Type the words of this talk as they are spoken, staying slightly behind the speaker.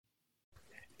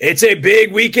It's a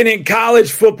big weekend in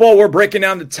college football. We're breaking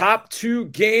down the top 2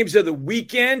 games of the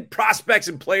weekend, prospects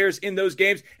and players in those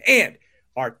games, and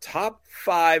our top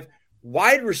 5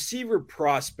 wide receiver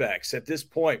prospects at this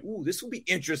point. Ooh, this will be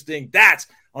interesting. That's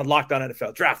on Locked On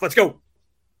NFL Draft. Let's go.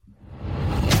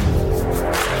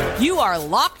 You are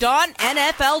Locked On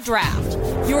NFL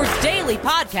Draft, your daily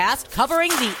podcast covering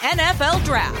the NFL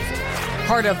Draft.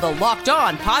 Part of the Locked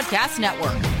On Podcast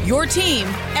Network, your team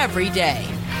every day.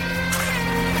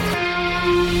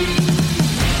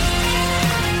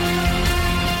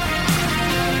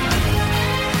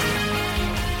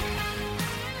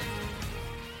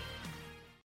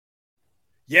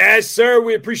 Yes, sir.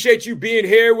 We appreciate you being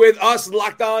here with us,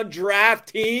 Locked On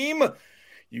Draft Team.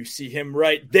 You see him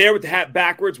right there with the hat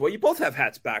backwards. Well, you both have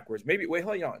hats backwards. Maybe, wait,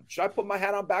 hold on. Should I put my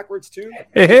hat on backwards too?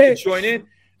 Hey. Join in?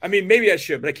 I mean, maybe I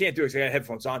should, but I can't do it because I got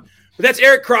headphones on. But that's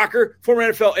Eric Crocker, former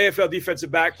NFL, AFL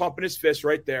defensive back, pumping his fist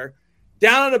right there.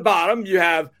 Down on the bottom, you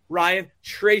have Ryan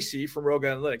Tracy from Rogue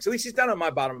Analytics. At least he's down on my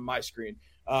bottom of my screen.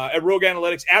 At Rogue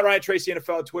Analytics, at Ryan Tracy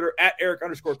NFL on Twitter, at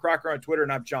Eric_Crocker on Twitter,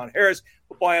 and I'm John Harris,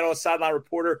 football analyst, sideline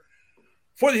reporter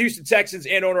for the Houston Texans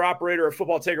and owner-operator of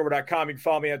footballtakeover.com. You can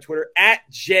follow me on Twitter, at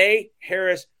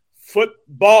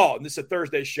JHarrisFootball. And this is a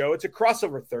Thursday show. It's a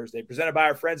crossover Thursday presented by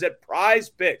our friends at Prize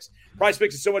Picks. Prize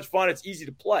Picks is so much fun, it's easy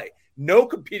to play. No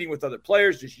competing with other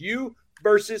players, just you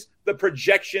versus the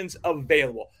projections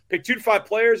available. Pick 2 to 5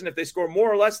 players, and if they score more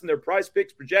or less than their Prize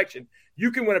Picks projection,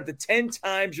 you can win up to 10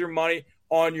 times your money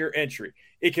on your entry.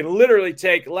 It can literally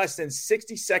take less than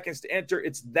 60 seconds to enter.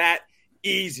 It's that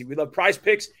easy. We love Prize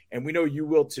Picks, and we know you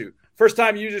will too.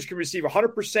 First-time users can receive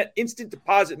 100% instant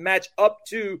deposit match up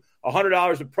to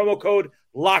 $100 with promo code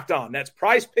Locked On. That's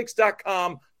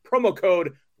prizepicks.com, promo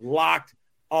code Locked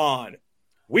On.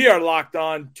 We are locked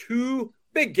on 2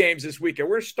 big games this weekend.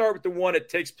 We're going to start with the one that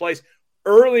takes place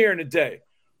earlier in the day.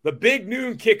 The big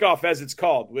noon kickoff, as it's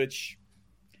called, which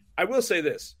I will say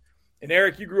this. And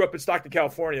Eric, you grew up in Stockton,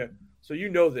 California, so you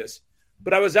know this.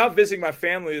 But I was out visiting my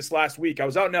family this last week. I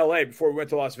was out in L.A. before we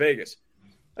went to Las Vegas.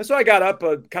 And so I got up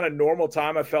a kind of normal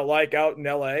time, I felt like, out in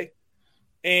L.A.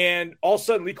 And all of a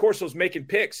sudden, Lee Corso's making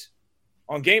picks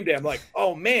on game day. I'm like,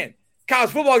 oh, man,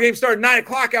 college football game started 9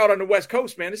 o'clock out on the West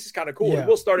Coast, man. This is kind of cool. Yeah.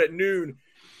 We'll start at noon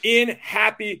in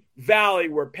Happy Valley,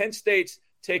 where Penn State's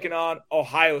taking on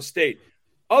Ohio State.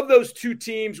 Of those 2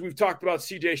 teams, we've talked about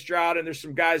C.J. Stroud, and there's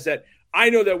some guys that I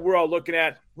know that we're all looking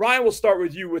at. Ryan, we'll start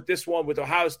with you with this one with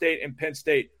Ohio State and Penn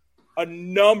State. A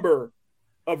number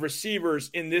of receivers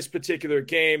in this particular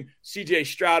game, C.J.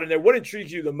 Stroud in there. What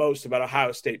intrigues you the most about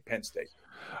Ohio State, Penn State?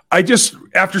 I just,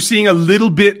 after seeing a little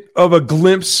bit of a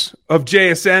glimpse of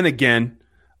JSN again,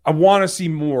 I want to see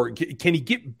more. Can he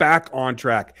get back on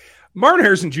track? Marvin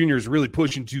Harrison Jr. is really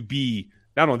pushing to be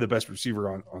not only the best receiver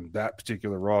on that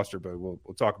particular roster, but we'll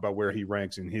talk about where he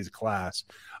ranks in his class.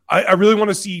 I really want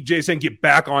to see JSN get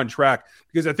back on track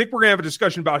because I think we're going to have a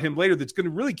discussion about him later that's going to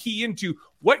really key into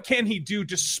what can he do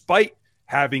despite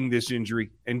having this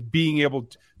injury and being able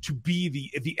to be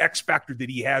the X factor that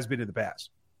he has been in the past.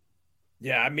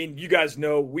 Yeah, I mean, you guys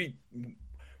know we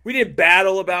didn't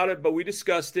battle about it, but we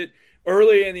discussed it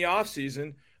early in the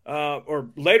offseason.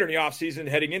 Or later in the offseason,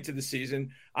 heading into the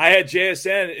season. I had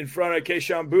JSN in front of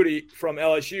Kayshon Boutte from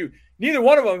LSU. Neither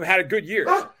one of them had a good year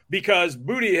because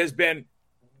Boutte has been,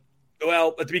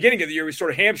 well, at the beginning of the year, we sort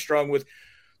of hamstrung with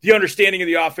the understanding of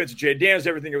the offense, Jay Daniels,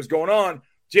 everything that was going on.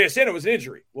 JSN, it was an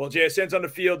injury. Well, JSN's on the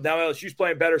field. Now LSU's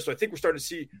playing better, so I think we're starting to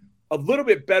see a little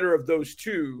bit better of those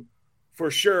 2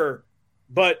 for sure.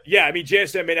 But, yeah, I mean,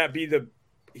 JSN may not be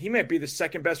he might be the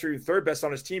second best or even third best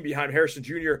on his team behind Harrison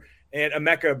Jr. and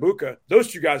Emeka Egbuka.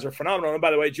 Those 2 guys are phenomenal. And by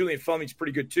the way, Julian Fleming's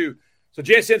pretty good too. So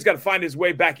JSN's got to find his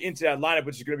way back into that lineup,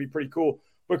 which is going to be pretty cool.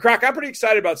 But, Croc, I'm pretty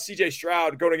excited about C.J.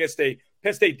 Stroud going against a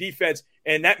Penn State defense,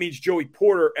 and that means Joey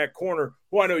Porter at corner,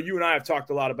 who I know you and I have talked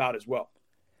a lot about as well.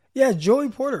 Yeah, Joey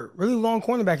Porter, really long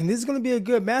cornerback. And this is going to be a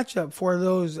good matchup for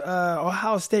those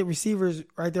Ohio State receivers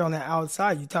right there on the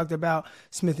outside. You talked about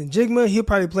Smith and Jigma. He'll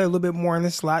probably play a little bit more in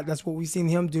the slot. That's what we've seen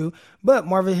him do. But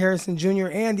Marvin Harrison Jr.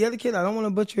 and the other kid, I don't want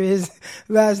to butcher his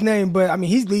last name, but, I mean,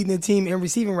 he's leading the team in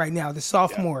receiving right now, the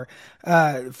sophomore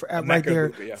right there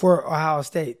Egbuka, for Ohio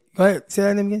State. Go ahead. Say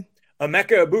that name again.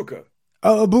 Emeka Egbuka.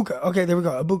 Oh, Egbuka. Okay, there we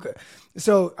go. Egbuka.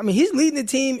 So, I mean, he's leading the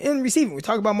team in receiving. We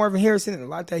talk about Marvin Harrison and a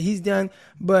lot that he's done.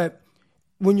 But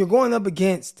when you're going up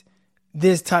against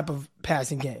this type of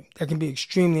passing game that can be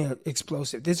extremely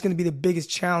explosive, this is going to be the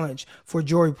biggest challenge for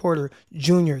Joey Porter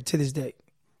Jr. to this day.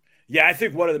 Yeah, I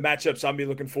think one of the matchups I'll be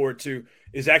looking forward to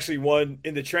is actually one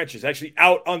in the trenches, actually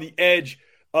out on the edge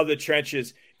of the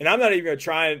trenches. And I'm not even going to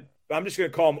try I'm just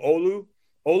going to call him Olu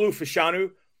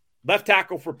Fashanu, left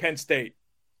tackle for Penn State.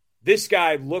 this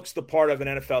guy looks the part of an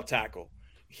NFL tackle.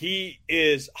 He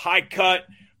is high cut,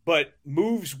 but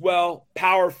moves well,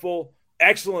 powerful,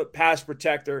 excellent pass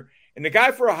protector. And the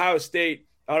guy for Ohio State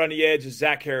out on the edge is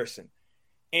Zach Harrison.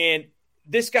 And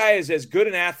this guy is as good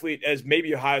an athlete as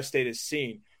maybe Ohio State has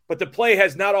seen. But the play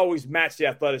has not always matched the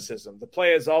athleticism. The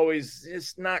play is always,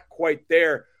 it's not quite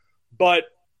there. But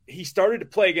he started to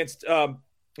play against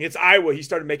Iowa. He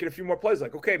started making a few more plays.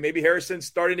 Like, okay, maybe Harrison's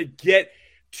starting to get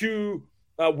to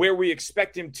where we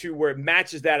expect him to, where it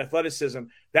matches that athleticism.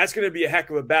 That's going to be a heck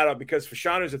of a battle because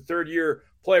Fashanu is a third-year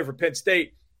player for Penn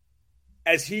State.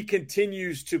 As he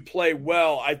continues to play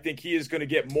well, I think he is going to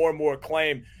get more and more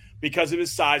acclaim because of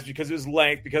his size, because of his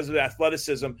length, because of the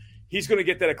athleticism. He's going to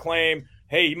get that acclaim.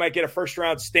 Hey, he might get a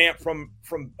first-round stamp from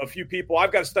a few people.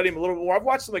 I've got to study him a little bit more. I've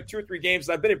watched him like 2 or 3 games,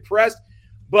 and I've been impressed.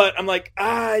 But I'm like,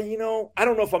 I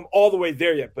don't know if I'm all the way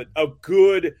there yet. But a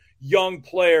good young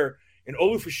player in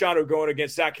Olu Fashanu going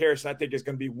against Zach Harrison, I think is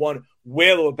going to be one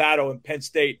whale of a battle in Penn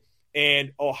State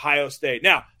and Ohio State.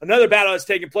 Now, another battle that's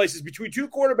taking place is between 2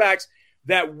 quarterbacks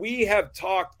that we have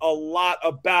talked a lot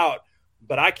about.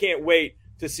 But I can't wait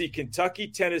to see Kentucky,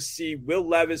 Tennessee, Will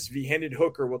Levis v. Hendon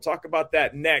Hooker. We'll talk about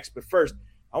that next. But first,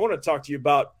 I want to talk to you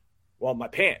about, well, my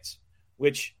pants,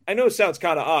 which I know sounds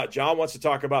kind of odd. John wants to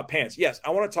talk about pants. Yes,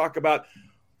 I want to talk about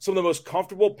some of the most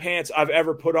comfortable pants I've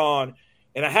ever put on.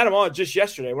 And I had them on just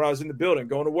yesterday when I was in the building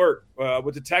going to work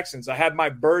with the Texans. I had my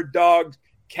Bird Dog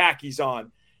khakis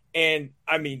on. And,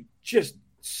 I mean, just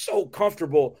so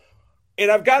comfortable. And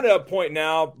I've gotten to a point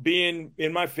now, being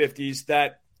in my 50s,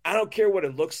 that I don't care what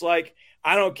it looks like.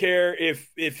 I don't care if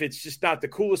it's just not the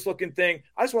coolest looking thing.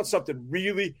 I just want something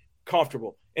really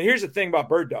comfortable. And here's the thing about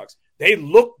Bird Dogs. They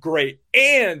look great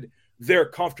and they're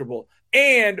comfortable.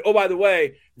 And, oh, by the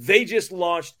way, they just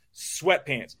launched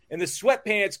sweatpants. And the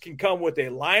sweatpants can come with a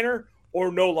liner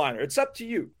or no liner. It's up to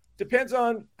you. Depends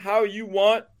on how you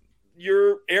want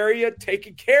your area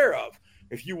taken care of.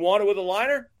 If you want it with a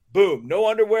liner, boom, no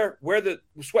underwear, wear the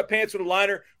sweatpants with a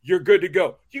liner, you're good to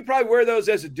go. You can probably wear those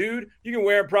as a dude. You can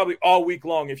wear them probably all week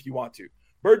long if you want to.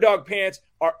 Bird Dog pants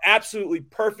are absolutely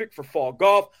perfect for fall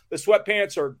golf. The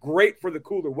sweatpants are great for the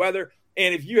cooler weather.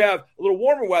 And if you have a little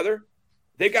warmer weather,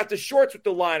 they got the shorts with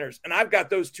the liners. And I've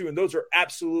got those too. And those are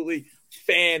absolutely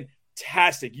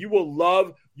fantastic. You will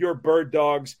love your Bird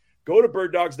Dogs. Go to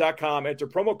birddogs.com, enter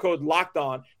promo code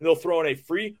LOCKEDON, and they'll throw in a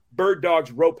free Bird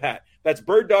Dogs rope hat. That's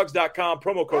birddogs.com,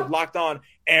 promo code LOCKEDON,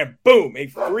 and boom, a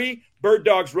free Bird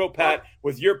Dogs rope hat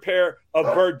with your pair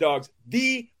of Bird Dogs.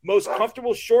 The most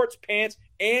comfortable shorts, pants,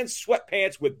 and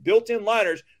sweatpants with built-in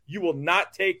liners. You will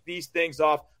not take these things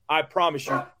off, I promise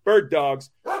you.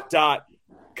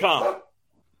 birddogs.com.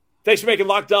 Thanks for making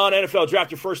Locked On NFL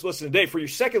Draft your first listen today. For your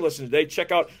second listen today,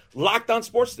 check out Locked On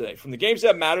Sports Today. From the games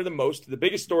that matter the most to the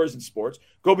biggest stories in sports,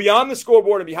 go beyond the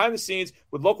scoreboard and behind the scenes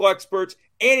with local experts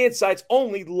and insights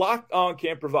only Locked On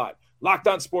can provide. Locked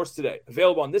On Sports Today,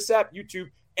 available on this app,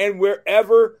 YouTube, and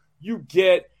wherever you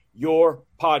get your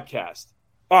podcast.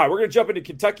 All right, we're going to jump into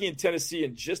Kentucky and Tennessee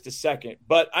in just a second,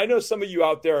 but I know some of you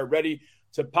out there are ready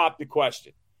to pop the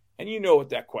question. And you know what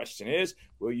that question is.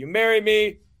 Will you marry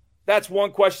me? That's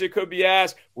one question that could be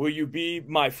asked. Will you be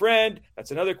my friend?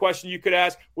 That's another question you could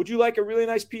ask. Would you like a really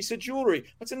nice piece of jewelry?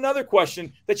 That's another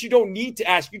question that you don't need to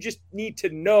ask. You just need to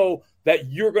know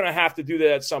that you're going to have to do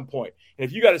that at some point. And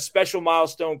if you got a special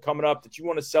milestone coming up that you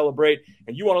want to celebrate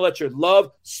and you want to let your love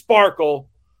sparkle,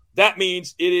 that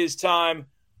means it is time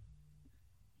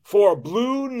for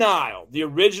Blue Nile, the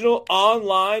original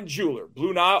online jeweler.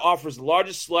 Blue Nile offers the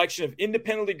largest selection of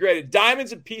independently graded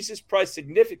diamonds and pieces priced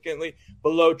significantly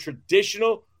below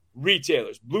traditional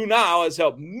retailers. Blue Nile has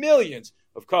helped millions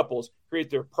of couples create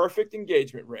their perfect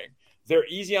engagement ring. Their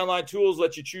easy online tools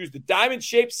let you choose the diamond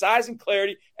shape, size, and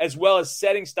clarity, as well as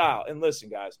setting style. And listen,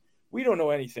 guys, we don't know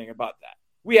anything about that.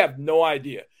 We have no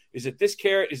idea. Is it this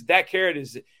carat? Is that carat?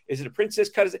 Is it a princess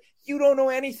cut? You don't know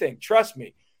anything. Trust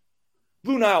me.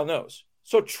 Blue Nile knows.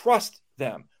 So trust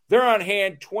them. They're on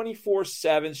hand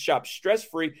 24/7. Shop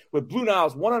stress-free with Blue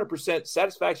Nile's 100%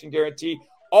 satisfaction guarantee.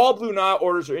 All Blue Nile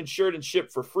orders are insured and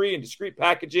shipped for free in discreet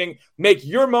packaging. Make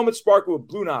your moment sparkle with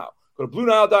Blue Nile. Go to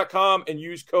BlueNile.com and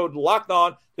use code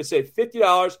LOCKEDON to save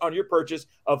 $50 on your purchase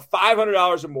of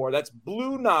 $500 or more. That's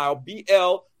Blue Nile,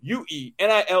 BlueNile.com,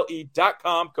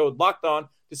 code LOCKEDON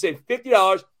to save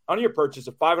 $50 on your purchase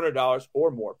of $500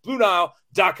 or more.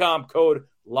 BlueNile.com, code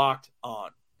Locked On.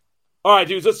 All right,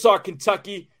 dudes, let's talk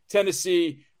Kentucky,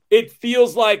 Tennessee. It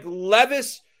feels like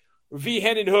Levis v.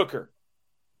 Hendon Hooker.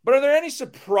 But are there any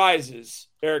surprises,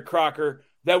 Eric Crocker,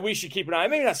 that we should keep an eye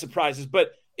on? Maybe not surprises,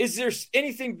 but is there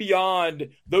anything beyond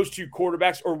those two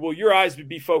quarterbacks, or will your eyes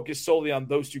be focused solely on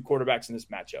those two quarterbacks in this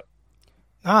matchup?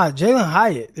 Jalen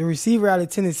Hyatt, the receiver out of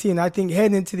Tennessee. And I think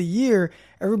heading into the year,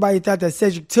 everybody thought that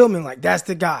Cedric Tillman, like, that's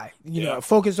the guy. You know,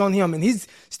 focus on him. And he's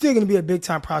still going to be a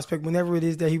big-time prospect whenever it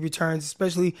is that he returns,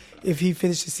 especially if he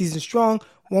finishes the season strong.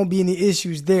 Won't be any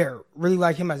issues there. Really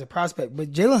like him as a prospect.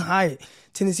 But Jalen Hyatt,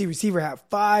 Tennessee receiver, had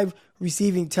 5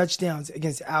 receiving touchdowns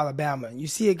against Alabama. And you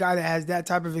see a guy that has that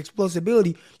type of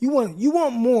explosibility, you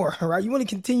want more, right? You want to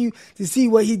continue to see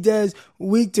what he does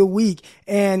week to week.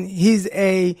 And he's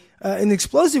an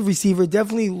explosive receiver,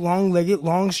 definitely long-legged,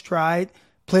 long stride,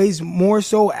 plays more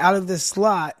so out of the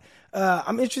slot.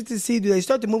 I'm interested to see, do they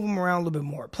start to move him around a little bit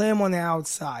more, play him on the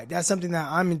outside? That's something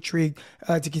that I'm intrigued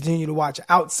to continue to watch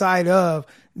outside of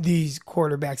these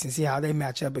quarterbacks and see how they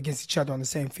match up against each other on the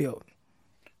same field.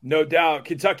 No doubt.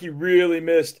 Kentucky really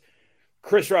missed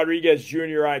Chris Rodriguez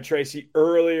Jr., Ryan Tracy,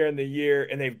 earlier in the year,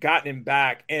 and they've gotten him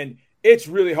back. And it's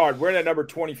really hard. We're in at number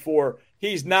 24.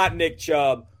 He's not Nick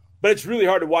Chubb, but it's really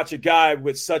hard to watch a guy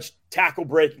with such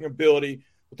tackle-breaking ability,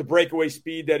 with the breakaway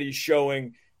speed that he's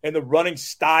showing, and the running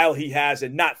style he has,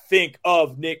 and not think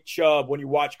of Nick Chubb when you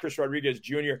watch Chris Rodriguez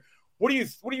Jr. What do you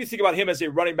think about him as a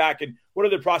running back, and what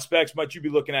other prospects might you be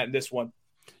looking at in this one?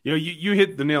 You know, you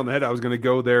hit the nail on the head. I was going to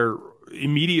go there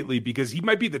immediately because he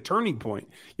might be the turning point.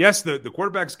 Yes, the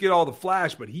quarterbacks get all the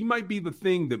flash, but he might be the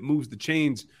thing that moves the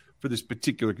chains for this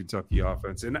particular Kentucky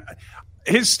offense. And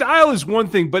his style is one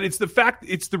thing, but it's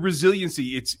the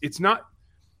resiliency. It's not,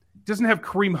 doesn't have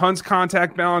Kareem Hunt's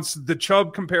contact balance. The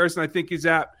Chubb comparison I think is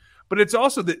apt, but it's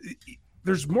also that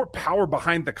there's more power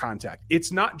behind the contact.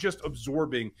 It's not just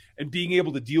absorbing and being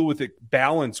able to deal with it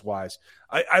balance-wise.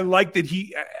 I like that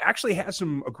he actually has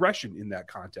some aggression in that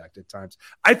contact at times.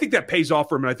 I think that pays off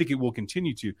for him, and I think it will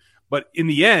continue to. But in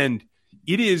the end,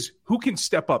 it is who can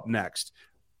step up next.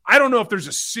 I don't know if there's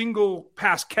a single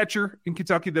pass catcher in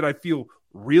Kentucky that I feel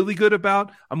really good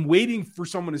about. I'm waiting for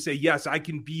someone to say, yes, I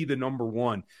can be the number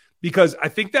one, because I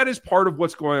think that is part of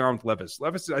what's going on with Levis.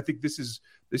 Levis, I think this is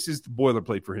the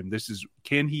boilerplate for him. This is,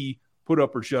 can he put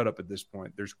up or shut up at this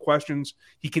point? There's questions.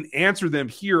 He can answer them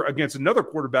here against another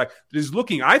quarterback that is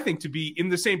looking, I think, to be in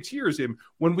the same tier as him.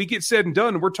 When we get said and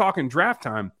done, and we're talking draft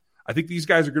time, I think these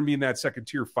guys are going to be in that second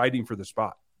tier fighting for the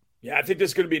spot. Yeah, I think this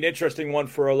is going to be an interesting one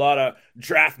for a lot of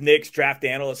draft nicks, draft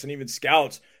analysts, and even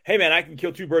scouts. Hey, man, I can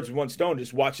kill 2 birds with 1 stone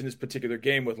just watching this particular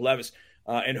game with Levis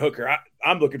and Hooker.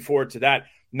 I'm looking forward to that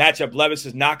matchup. Levis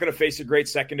is not going to face a great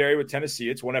secondary with Tennessee.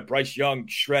 It's one that Bryce Young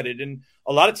shredded, and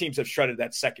a lot of teams have shredded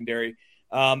that secondary.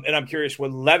 And I'm curious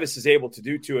what Levis is able to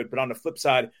do to it. But on the flip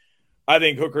side, I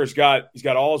think Hooker's got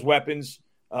all his weapons.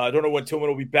 I don't know when Tillman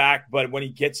will be back, but when he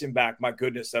gets him back, my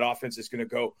goodness, that offense is going to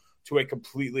go to a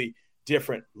completely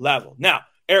different level. Now,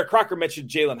 Eric Crocker mentioned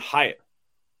Jalen Hyatt.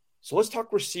 So let's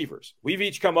talk receivers. We've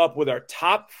each come up with our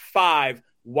top 5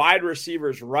 wide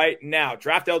receivers right now,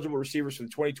 draft-eligible receivers for the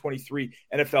 2023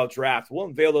 NFL Draft. We'll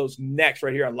unveil those next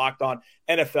right here on Locked On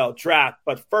NFL Draft.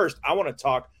 But first, I want to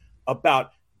talk about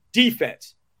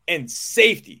defense and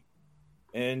safety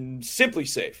and Simply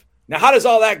Safe. Now, how does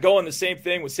all that go in the same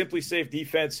thing with Simply Safe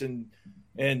defense and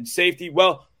safety?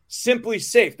 Well, Simply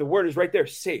Safe, the word is right there,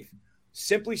 safe.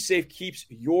 Simply Safe keeps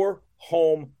your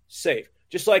home safe.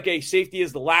 Just like a safety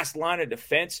is the last line of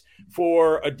defense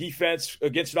for a defense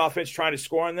against an offense trying to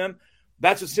score on them,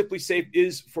 that's what Simply Safe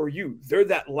is for you. They're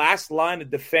that last line of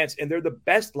defense, and they're the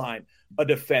best line of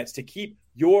defense to keep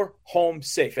your home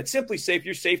safe. At Simply Safe,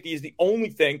 your safety is the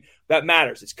only thing that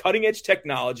matters. It's cutting-edge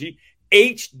technology,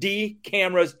 HD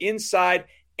cameras inside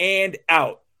and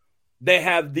out. They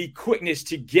have the quickness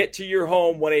to get to your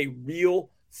home when a real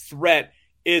threat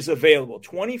is available.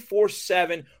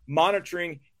 24/7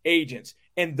 monitoring agents.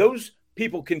 And those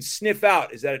people can sniff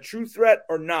out, is that a true threat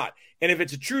or not? And if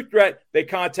it's a true threat, they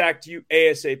contact you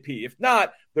ASAP. If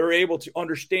not, they're able to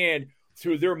understand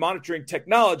through their monitoring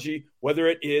technology whether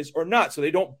it is or not. So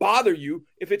they don't bother you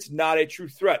if it's not a true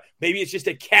threat. Maybe it's just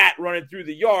a cat running through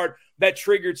the yard that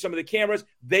triggered some of the cameras.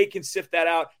 They can sift that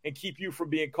out and keep you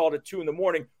from being called at 2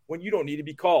 a.m. when you don't need to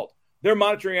be called. Their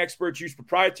monitoring experts use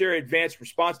proprietary advanced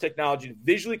response technology to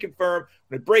visually confirm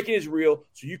when a break-in is real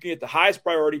so you can get the highest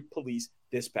priority police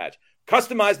dispatch.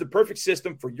 Customize the perfect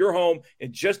system for your home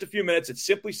in just a few minutes at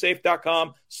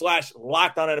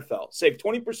simplysafe.com/LockedOnNFL. Save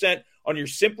 20% on your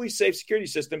Simply Safe security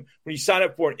system when you sign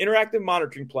up for an interactive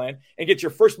monitoring plan and get your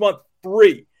first month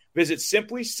free. Visit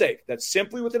Simply Safe. That's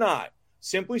simply with an I.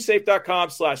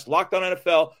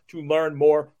 simplysafe.com/LockedOnNFL to learn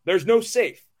more. There's no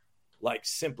safe like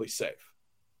Simply Safe.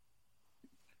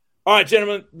 All right,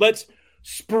 gentlemen, let's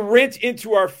sprint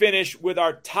into our finish with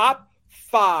our top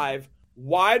 5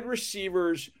 wide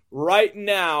receivers right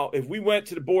now. If we went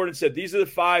to the board and said, these are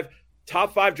the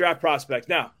top 5 draft prospects.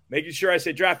 Now, making sure I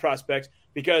say draft prospects,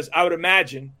 because I would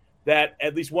imagine that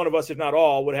at least one of us, if not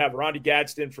all, would have Ronnie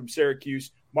Gadsden from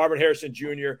Syracuse, Marvin Harrison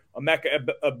Jr., Emeka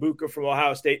Egbuka from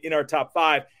Ohio State in our top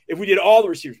 5 if we did all the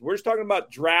receivers. We're just talking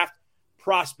about draft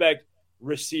prospect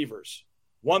receivers,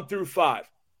 1 through 5.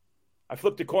 I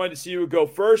flipped a coin to see who would go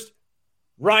first.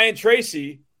 Ryan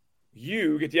Tracy,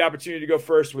 you get the opportunity to go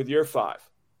first with your 5.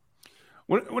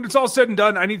 When it's all said and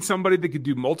done, I need somebody that can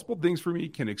do multiple things for me,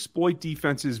 can exploit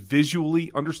defenses visually,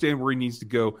 understand where he needs to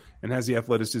go, and has the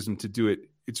athleticism to do it.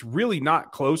 It's really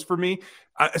not close for me,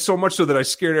 so much so that I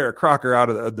scared Eric Crocker out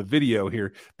of the video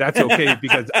here. That's okay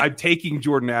because I'm taking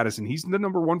Jordan Addison. He's the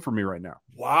number 1 for me right now.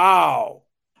 Wow.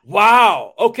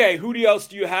 Okay, who else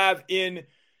do you have in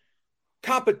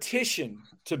competition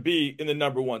to be in the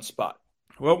number 1 spot?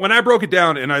 Well, when I broke it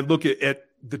down and I look at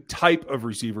the type of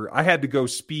receiver, I had to go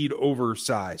speed over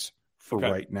size for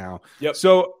right now. Yep.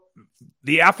 So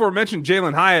the aforementioned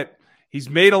Jalin Hyatt, he's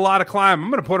made a lot of climb. I'm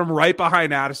going to put him right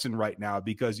behind Addison right now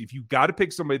because if you've got to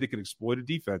pick somebody that can exploit a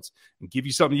defense and give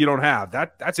you something you don't have,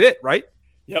 that's it, right?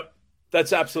 Yep.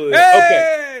 That's absolutely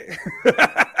it.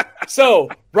 Okay. So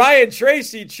Ryan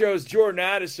Tracy chose Jordan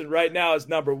Addison right now as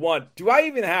number 1. Do I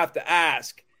even have to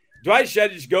ask? Should I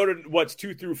just go to what's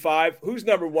 2 through 5? Who's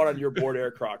number 1 on your board,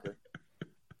 Eric Crocker?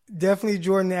 Definitely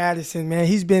Jordan Addison, man.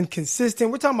 He's been consistent.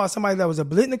 We're talking about somebody that was a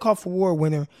Biletnikoff Award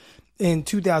winner in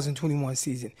 2021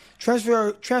 season.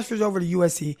 Transfers over to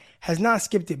USC, has not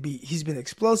skipped a beat. He's been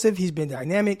explosive. He's been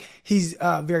dynamic. He's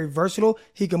very versatile.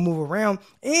 He can move around.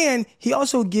 And he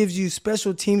also gives you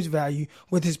special teams value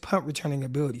with his punt returning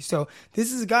ability. So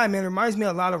this is a guy, man, reminds me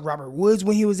a lot of Robert Woods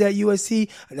when he was at USC.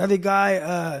 Another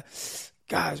guy,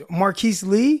 Marquise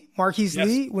Lee,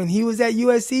 when he was at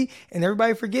USC, and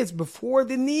everybody forgets before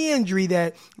the knee injury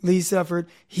that Lee suffered,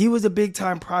 he was a big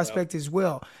time prospect as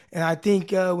well. And I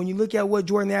think when you look at what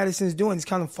Jordan Addison is doing, he's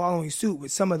kind of following suit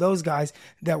with some of those guys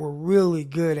that were really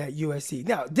good at USC.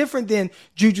 Now, different than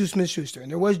Juju Smith-Schuster,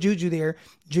 and there was Juju there.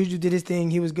 Juju did his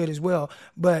thing. He was good as well.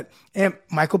 And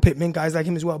Michael Pittman, guys like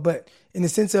him as well. But in the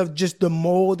sense of just the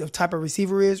mold of type of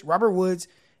receiver is Robert Woods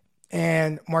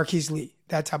and Marquise Lee,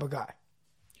 that type of guy.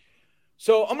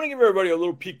 So I'm going to give everybody a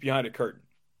little peek behind the curtain.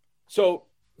 So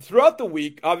throughout the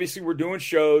week, obviously we're doing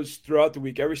shows throughout the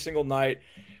week, every single night,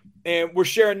 and we're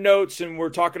sharing notes and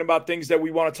we're talking about things that we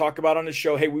want to talk about on the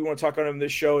show. Hey, we want to talk on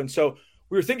this show. And so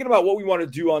we were thinking about what we want to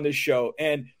do on this show.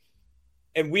 And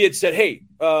we had said, hey,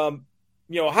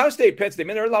 Ohio State, Penn State,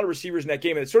 man, there are a lot of receivers in that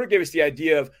game. And it sort of gave us the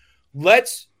idea of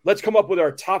let's come up with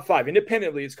our top 5.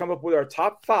 Independently, let's come up with our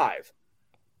top 5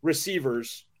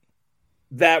 receivers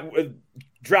that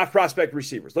draft prospect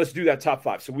receivers. Let's do that top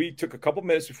 5. So we took a couple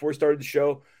minutes before we started the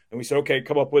show and we said, okay,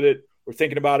 come up with it. We're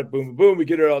thinking about it. Boom, boom, boom. We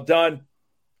get it all done.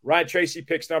 Ryan Tracy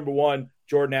picks number 1,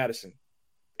 Jordan Addison.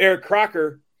 Eric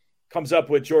Crocker comes up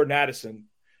with Jordan Addison.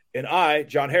 And I,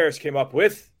 John Harris, came up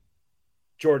with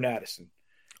Jordan Addison.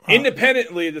 Wow.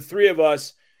 Independently, the 3 of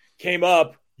us came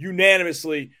up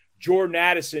unanimously, Jordan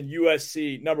Addison,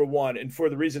 USC, number 1. And for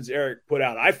the reasons Eric put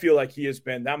out, I feel like he has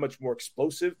been that much more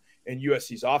explosive in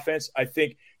USC's offense. I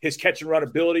think his catch and run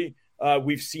ability,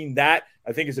 we've seen that.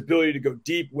 I think his ability to go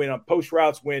deep, win on post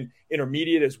routes, win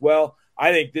intermediate as well.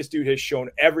 I think this dude has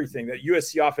shown everything. That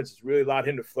USC offense has really allowed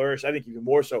him to flourish, I think even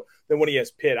more so than when he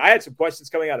has Pitt. I had some questions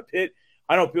coming out of Pitt.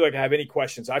 I don't feel like I have any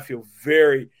questions. I feel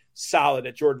very solid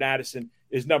that Jordan Addison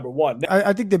is number 1.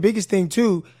 I think the biggest thing,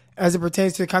 too, as it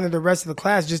pertains to kind of the rest of the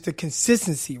class, just the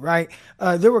consistency, right?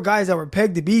 There were guys that were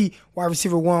pegged to be wide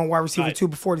receiver 1, wide receiver 2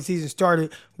 before the season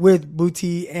started with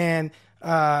Booty and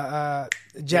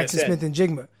Jackson Smith and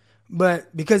Jigma.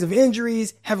 But because of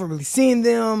injuries, haven't really seen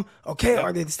them. Okay,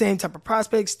 are they the same type of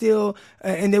prospects still?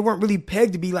 And they weren't really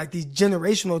pegged to be like these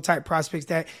generational type prospects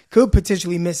that could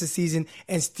potentially miss a season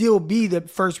and still be the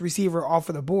first receiver off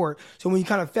of the board. So when you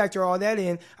kind of factor all that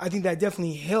in, I think that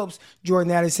definitely helps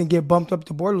Jordan Addison get bumped up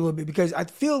the board a little bit because I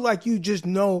feel like you just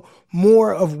know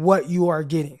more of what you are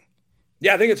getting.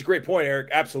 Yeah, I think it's a great point, Eric.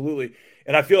 Absolutely.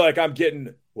 And I feel like I'm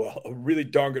getting, a really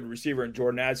darn good receiver in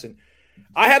Jordan Addison.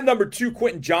 I have number 2,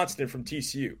 Quentin Johnston from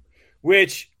TCU,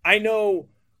 which I know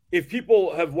if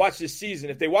people have watched this season,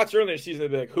 if they watched earlier in the season, they'll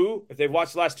be like, who? If they've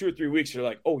watched the last 2 or 3 weeks, they're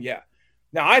like, oh, yeah.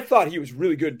 Now, I thought he was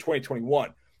really good in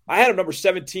 2021. I had him number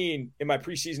 17 in my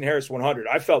preseason Harris 100.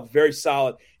 I felt very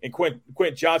solid in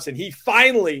Quentin Johnston. He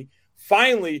finally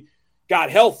got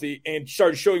healthy and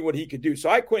started showing what he could do. So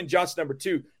I had Quentin Johnston number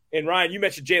 2. And, Ryan, you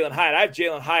mentioned Jalin Hyatt. I have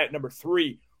Jalin Hyatt number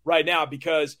 3 right now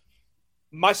because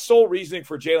my sole reasoning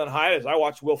for Jalin Hyatt is I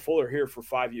watched Will Fuller here for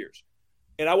 5 years.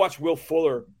 And I watched Will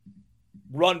Fuller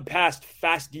run past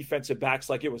fast defensive backs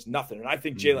like it was nothing. And I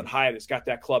think Jalin Hyatt has got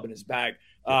that club in his bag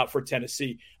for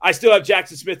Tennessee. I still have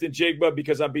Jackson Smith and Jigba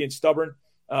because I'm being stubborn.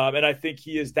 And I think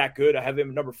he is that good. I have him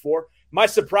at number 4. My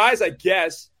surprise, I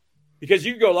guess, because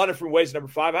you can go a lot of different ways at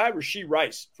number 5, I have Rashee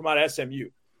Rice from out of SMU.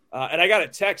 And I got a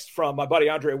text from my buddy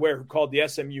Andre Ware, who called the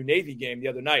SMU Navy game the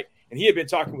other night, and he had been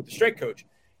talking with the strength coach.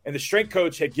 And the strength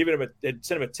coach had sent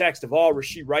him a text of all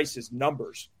Rashee Rice's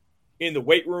numbers in the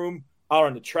weight room, out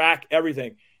on the track,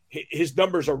 everything. His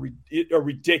numbers are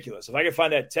ridiculous. If I could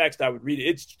find that text, I would read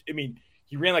it.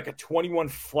 He ran like a 21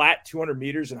 flat 200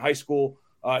 meters in high school.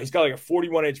 He's got like a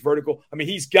 41-inch vertical. I mean,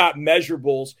 he's got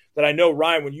measurables that I know,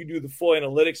 Ryan, when you do the full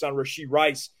analytics on Rashee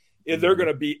Rice, they're going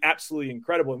to be absolutely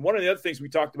incredible. And one of the other things we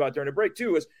talked about during the break,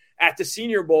 too, is at the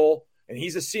Senior Bowl, and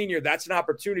he's a senior, that's an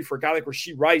opportunity for a guy like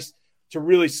Rashee Rice to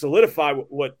really solidify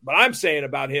what I'm saying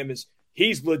about him is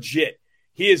he's legit.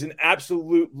 He is an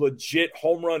absolute legit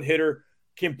home run hitter,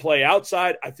 can play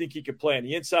outside. I think he could play on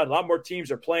the inside. A lot more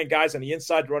teams are playing guys on the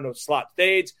inside to run those slot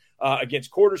fades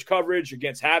against quarters coverage,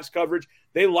 against halves coverage.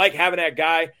 They like having that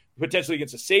guy potentially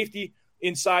against a safety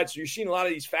inside. So you're seeing a lot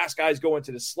of these fast guys go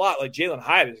into the slot, like Jalen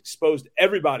Hyatt has exposed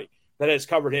everybody that has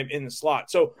covered him in the slot.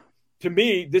 So to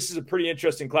me, this is a pretty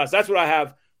interesting class. That's what I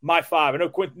have my 5. I know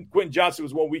Quentin Johnson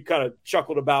was one we kind of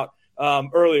chuckled about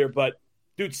earlier, but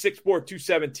dude, 6'4",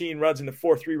 217, runs in the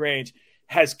 4.3 range,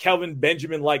 has Kelvin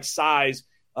Benjamin-like size,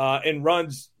 and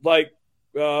runs like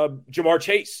Jamar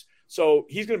Chase. So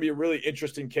he's going to be a really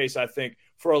interesting case, I think,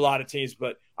 for a lot of teams.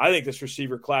 But I think this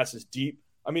receiver class is deep.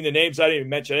 I mean, the names I didn't even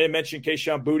mention. I didn't mention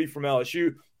Kayshon Boutte from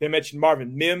LSU. They mentioned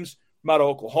Marvin Mims from out of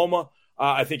Oklahoma.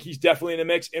 I think he's definitely in the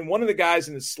mix. And one of the guys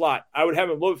in the slot, I would have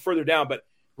him a little bit further down, but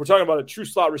we're talking about a true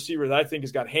slot receiver that I think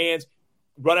has got hands,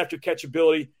 run after catch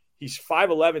ability. He's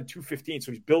 5'11", 215,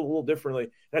 so he's built a little differently.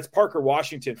 That's Parker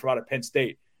Washington from out of Penn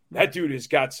State. That dude has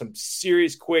got some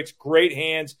serious quicks, great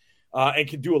hands, and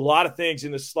can do a lot of things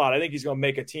in the slot. I think he's going to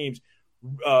make a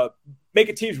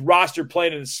team's roster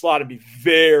playing in the slot and be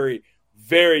very,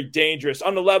 very dangerous.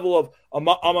 On the level of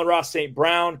Amon-Ra St.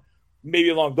 Brown, maybe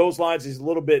along those lines, he's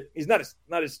not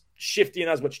as shifty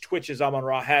and as much twitch as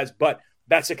Amon-Ra has, but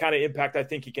that's the kind of impact I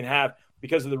think he can have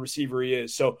because of the receiver he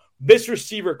is. So this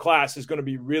receiver class is going to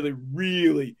be really,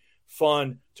 really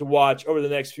fun to watch over the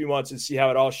next few months and see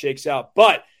how it all shakes out.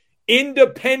 But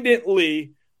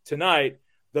independently tonight,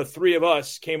 the three of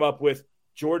us came up with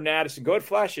Jordan Addison. Go ahead,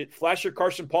 flash it. Flash your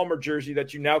Carson Palmer jersey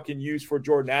that you now can use for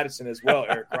Jordan Addison as well,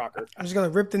 Eric Crocker. I'm just going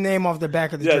to rip the name off the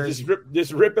back of the jersey.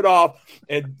 Just rip it off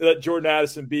and let Jordan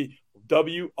Addison be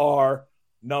WR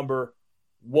number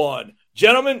 1.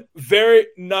 Gentlemen, very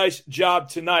nice job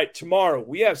tonight. Tomorrow,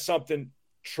 we have something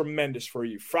tremendous for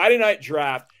you. Friday night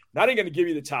draft. Not even going to give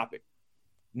you the topic.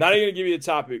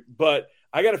 But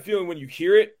I got a feeling when you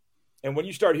hear it and when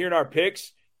you start hearing our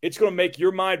picks, it's going to make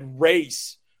your mind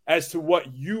race as to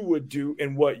what you would do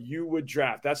and what you would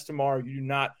draft. That's tomorrow. You do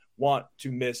not want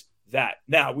to miss that.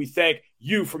 Now, we thank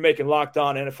you for making Locked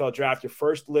On NFL Draft your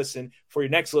first listen. For your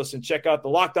next listen, check out the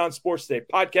Locked On Sports Today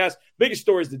podcast. Biggest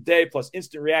stories of the day, plus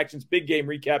instant reactions, big game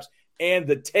recaps, and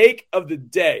the take of the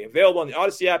day. Available on the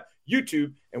Odyssey app,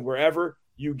 YouTube, and wherever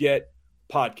you get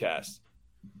podcasts.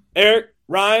 Eric,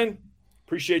 Ryan,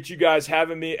 appreciate you guys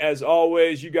having me as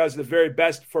always. You guys are the very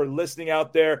best for listening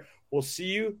out there. We'll see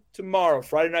you tomorrow.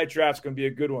 Friday night draft is going to be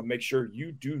a good one. Make sure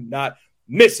you do not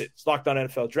miss it. It's Locked On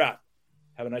NFL Draft.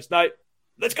 Have a nice night.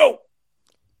 Let's go.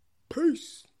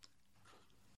 Peace.